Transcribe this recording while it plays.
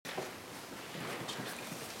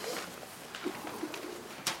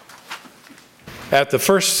At the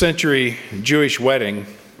first century Jewish wedding,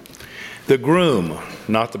 the groom,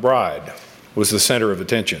 not the bride, was the center of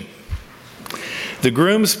attention. The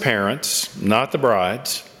groom's parents, not the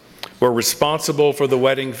bride's, were responsible for the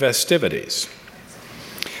wedding festivities.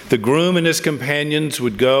 The groom and his companions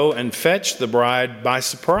would go and fetch the bride by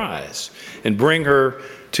surprise and bring her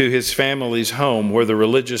to his family's home where the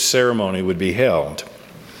religious ceremony would be held.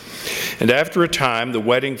 And after a time, the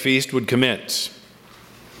wedding feast would commence.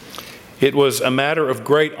 It was a matter of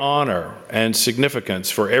great honor and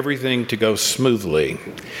significance for everything to go smoothly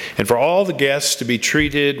and for all the guests to be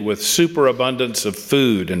treated with superabundance of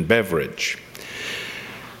food and beverage.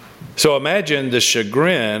 So imagine the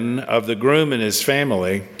chagrin of the groom and his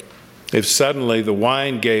family if suddenly the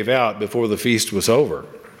wine gave out before the feast was over.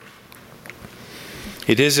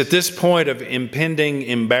 It is at this point of impending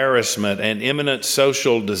embarrassment and imminent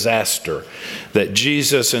social disaster that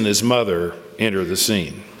Jesus and his mother enter the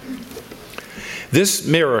scene. This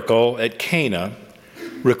miracle at Cana,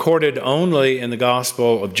 recorded only in the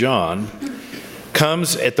Gospel of John,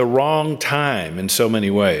 comes at the wrong time in so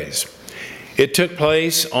many ways. It took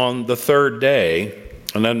place on the third day,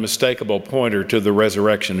 an unmistakable pointer to the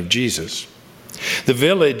resurrection of Jesus. The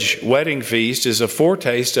village wedding feast is a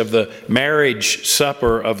foretaste of the marriage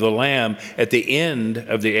supper of the Lamb at the end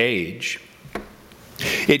of the age.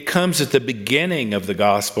 It comes at the beginning of the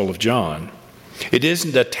Gospel of John. It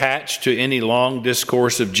isn't attached to any long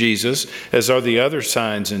discourse of Jesus, as are the other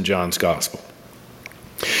signs in John's Gospel.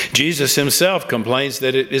 Jesus himself complains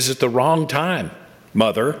that it is at the wrong time,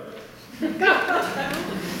 Mother.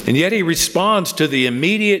 And yet he responds to the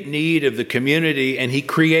immediate need of the community, and he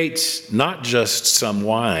creates not just some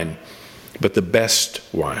wine, but the best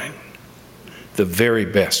wine, the very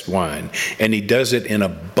best wine. And he does it in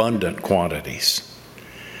abundant quantities.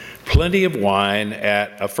 Plenty of wine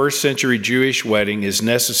at a first century Jewish wedding is a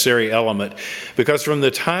necessary element because from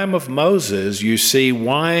the time of Moses, you see,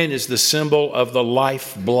 wine is the symbol of the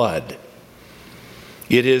lifeblood.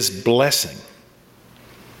 It is blessing.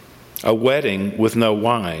 A wedding with no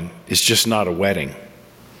wine is just not a wedding.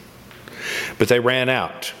 But they ran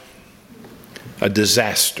out. A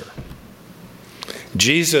disaster.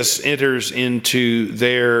 Jesus enters into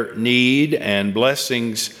their need and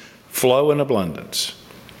blessings flow in abundance.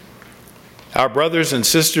 Our brothers and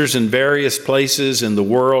sisters in various places in the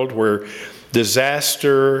world where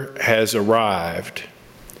disaster has arrived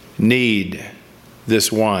need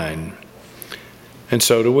this wine, and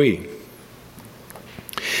so do we.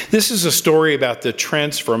 This is a story about the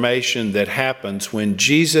transformation that happens when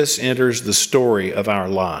Jesus enters the story of our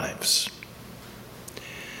lives.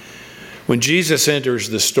 When Jesus enters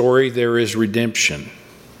the story, there is redemption.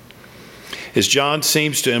 As John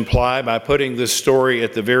seems to imply by putting this story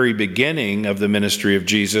at the very beginning of the ministry of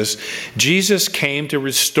Jesus, Jesus came to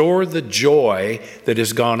restore the joy that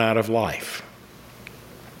has gone out of life.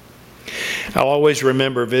 I'll always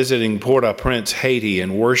remember visiting Port-au-Prince, Haiti,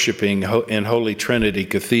 and worshiping in Holy Trinity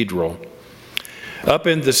Cathedral. Up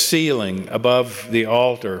in the ceiling above the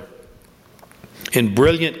altar, in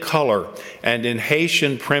brilliant color and in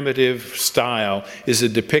Haitian primitive style, is a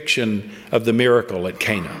depiction of the miracle at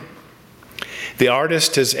Cana. The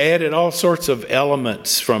artist has added all sorts of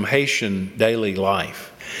elements from Haitian daily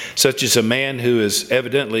life, such as a man who has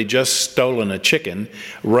evidently just stolen a chicken,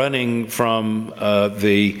 running from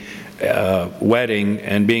the wedding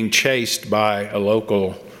and being chased by a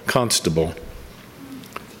local constable.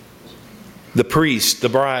 The priest, the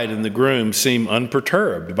bride, and the groom seem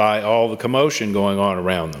unperturbed by all the commotion going on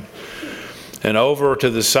around them. And over to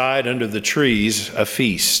the side under the trees, a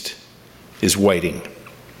feast is waiting.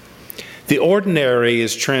 The ordinary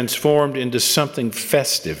is transformed into something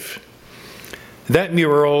festive. That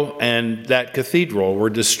mural and that cathedral were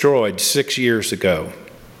destroyed 6 years ago.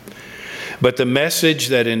 But the message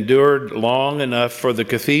that endured long enough for the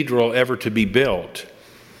cathedral ever to be built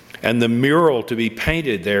and the mural to be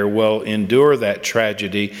painted there will endure that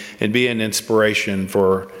tragedy and be an inspiration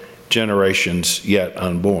for generations yet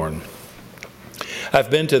unborn. I've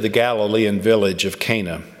been to the Galilean village of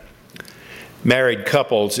Cana. Married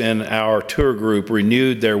couples in our tour group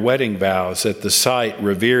renewed their wedding vows at the site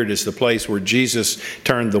revered as the place where Jesus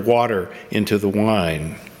turned the water into the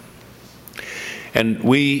wine. And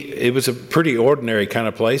it was a pretty ordinary kind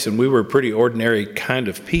of place, and we were a pretty ordinary kind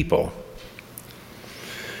of people.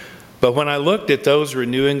 But when I looked at those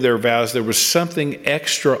renewing their vows, there was something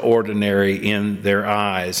extraordinary in their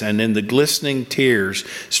eyes and in the glistening tears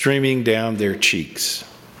streaming down their cheeks.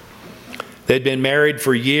 They'd been married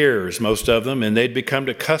for years, most of them, and they'd become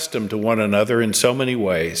accustomed to one another in so many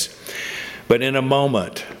ways. But in a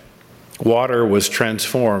moment, water was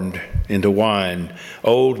transformed into wine.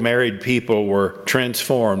 Old married people were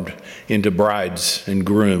transformed into brides and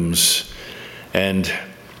grooms, and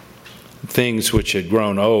things which had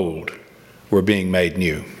grown old were being made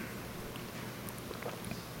new.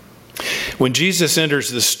 When Jesus enters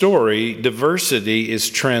the story, diversity is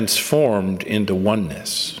transformed into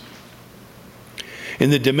oneness. In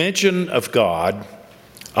the dimension of God,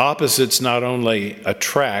 opposites not only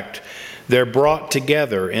attract, they're brought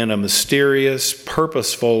together in a mysterious,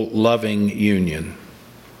 purposeful, loving union.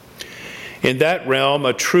 In that realm,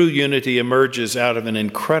 a true unity emerges out of an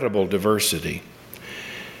incredible diversity.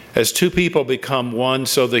 As two people become one,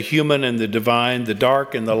 so the human and the divine, the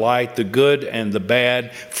dark and the light, the good and the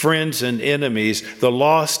bad, friends and enemies, the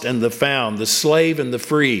lost and the found, the slave and the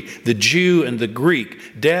free, the Jew and the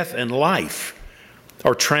Greek, death and life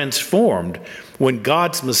are transformed when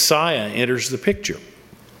God's Messiah enters the picture.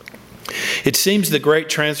 It seems the great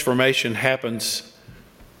transformation happens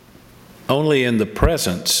only in the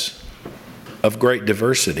presence of great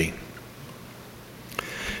diversity.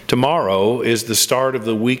 Tomorrow is the start of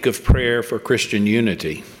the week of prayer for Christian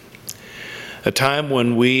unity, a time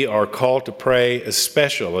when we are called to pray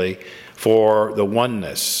especially for the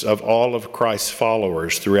oneness of all of Christ's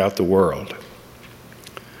followers throughout the world.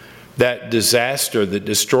 That disaster that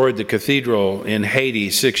destroyed the cathedral in Haiti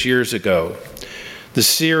 6 years ago, the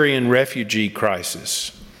Syrian refugee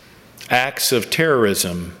crisis, acts of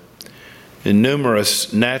terrorism, and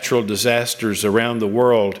numerous natural disasters around the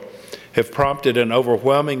world have prompted an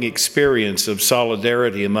overwhelming experience of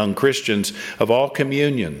solidarity among Christians of all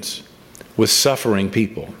communions with suffering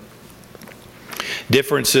people.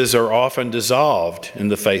 Differences are often dissolved in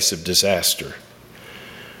the face of disaster.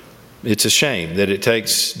 It's a shame that it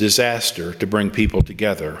takes disaster to bring people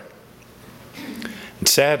together. And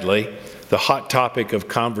sadly, the hot topic of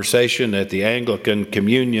conversation at the Anglican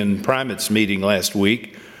Communion Primates meeting last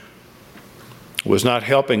week was not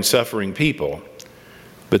helping suffering people,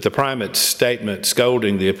 but the primate's statement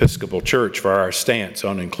scolding the Episcopal Church for our stance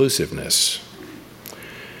on inclusiveness.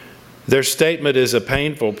 Their statement is a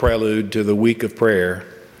painful prelude to the week of prayer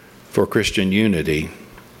for Christian unity.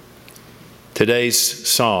 Today's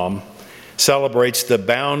psalm celebrates the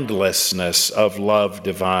boundlessness of love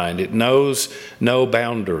divine. It knows no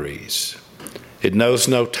boundaries. It knows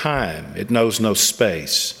no time. It knows no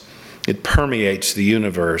space. It permeates the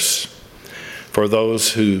universe for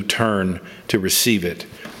those who turn to receive it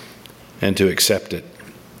and to accept it.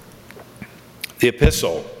 The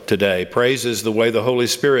epistle today praises the way the Holy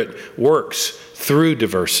Spirit works through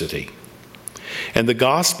diversity. And the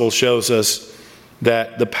gospel shows us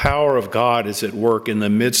that the power of God is at work in the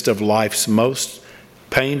midst of life's most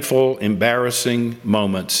painful, embarrassing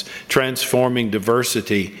moments, transforming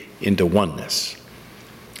diversity into oneness.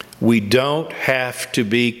 We don't have to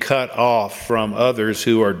be cut off from others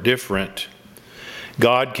who are different.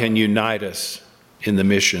 God can unite us in the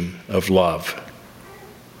mission of love.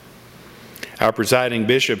 Our presiding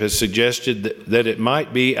bishop has suggested that it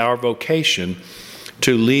might be our vocation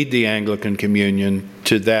to lead the Anglican Communion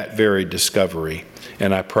to that very discovery,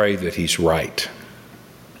 and I pray that he's right.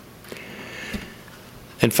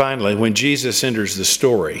 And finally, when Jesus enters the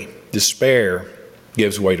story, despair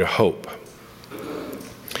gives way to hope.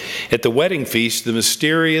 At the wedding feast, the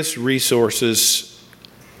mysterious resources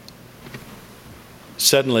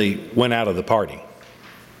suddenly went out of the party.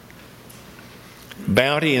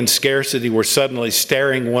 Bounty and scarcity were suddenly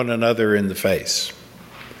staring one another in the face.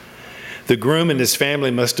 The groom and his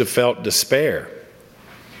family must have felt despair.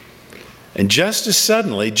 And just as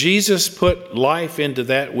suddenly, Jesus put life into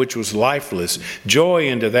that which was lifeless, joy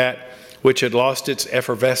into that which had lost its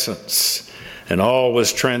effervescence, and all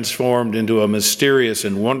was transformed into a mysterious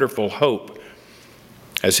and wonderful hope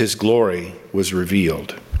as his glory was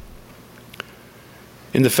revealed.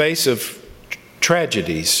 In the face of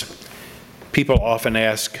tragedies, people often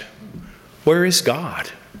ask, where is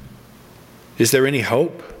God? Is there any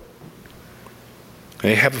hope?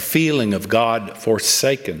 They have a feeling of God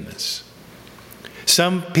forsakenness.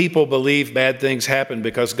 Some people believe bad things happen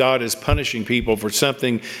because God is punishing people for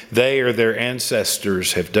something they or their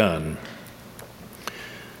ancestors have done.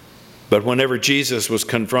 But whenever Jesus was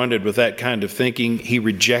confronted with that kind of thinking, he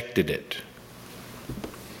rejected it.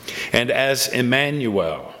 And as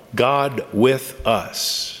Emmanuel, God with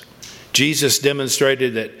us, Jesus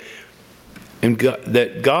demonstrated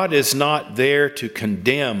that God is not there to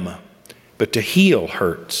condemn, but to heal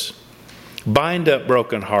hurts, bind up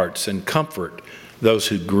broken hearts, and comfort those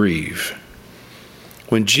who grieve.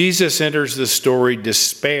 When Jesus enters the story,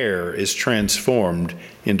 despair is transformed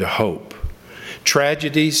into hope.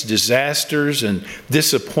 Tragedies, disasters, and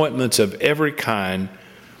disappointments of every kind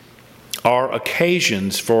are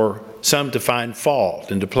occasions for some to find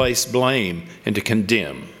fault and to place blame and to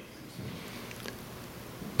condemn,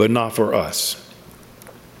 but not for us.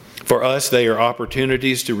 For us, they are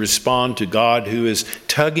opportunities to respond to God, who is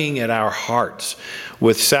tugging at our hearts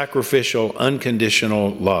with sacrificial,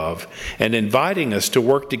 unconditional love and inviting us to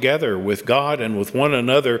work together with God and with one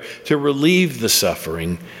another to relieve the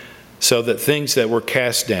suffering so that things that were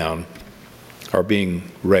cast down are being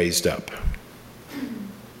raised up.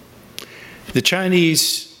 The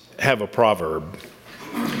Chinese have a proverb.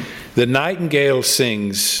 The nightingale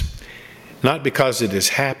sings not because it is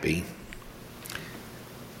happy,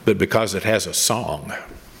 but because it has a song.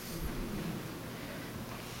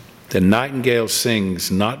 The nightingale sings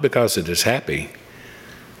not because it is happy,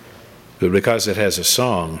 but because it has a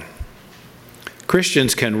song.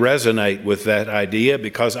 Christians can resonate with that idea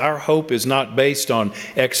because our hope is not based on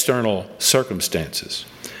external circumstances,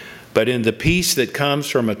 but in the peace that comes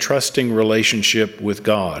from a trusting relationship with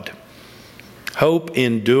God. Hope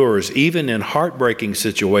endures even in heartbreaking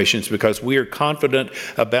situations because we are confident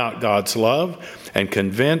about God's love and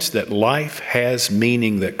convinced that life has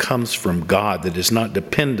meaning that comes from God, that is not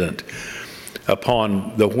dependent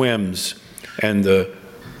upon the whims and the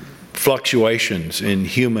fluctuations in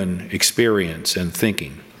human experience and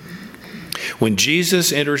thinking. When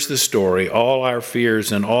Jesus enters the story, all our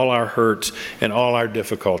fears and all our hurts and all our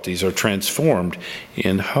difficulties are transformed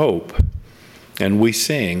in hope. And we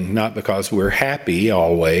sing not because we're happy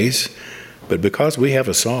always, but because we have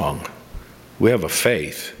a song. We have a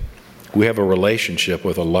faith. We have a relationship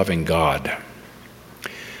with a loving God.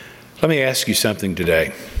 Let me ask you something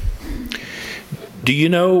today. Do you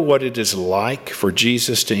know what it is like for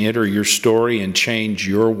Jesus to enter your story and change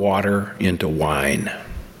your water into wine?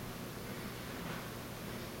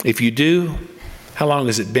 If you do, how long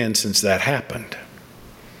has it been since that happened?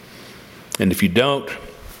 And if you don't,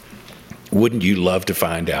 wouldn't you love to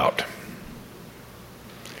find out?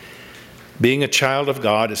 Being a child of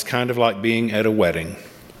God is kind of like being at a wedding.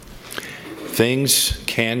 Things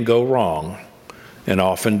can go wrong, and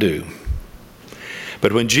often do.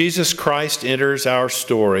 But when Jesus Christ enters our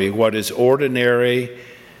story, what is ordinary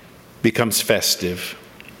becomes festive.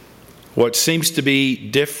 What seems to be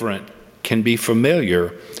different can be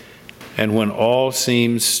familiar, and when all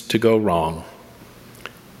seems to go wrong,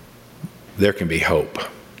 there can be hope.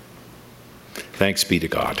 Thanks be to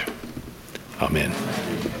God. Amen.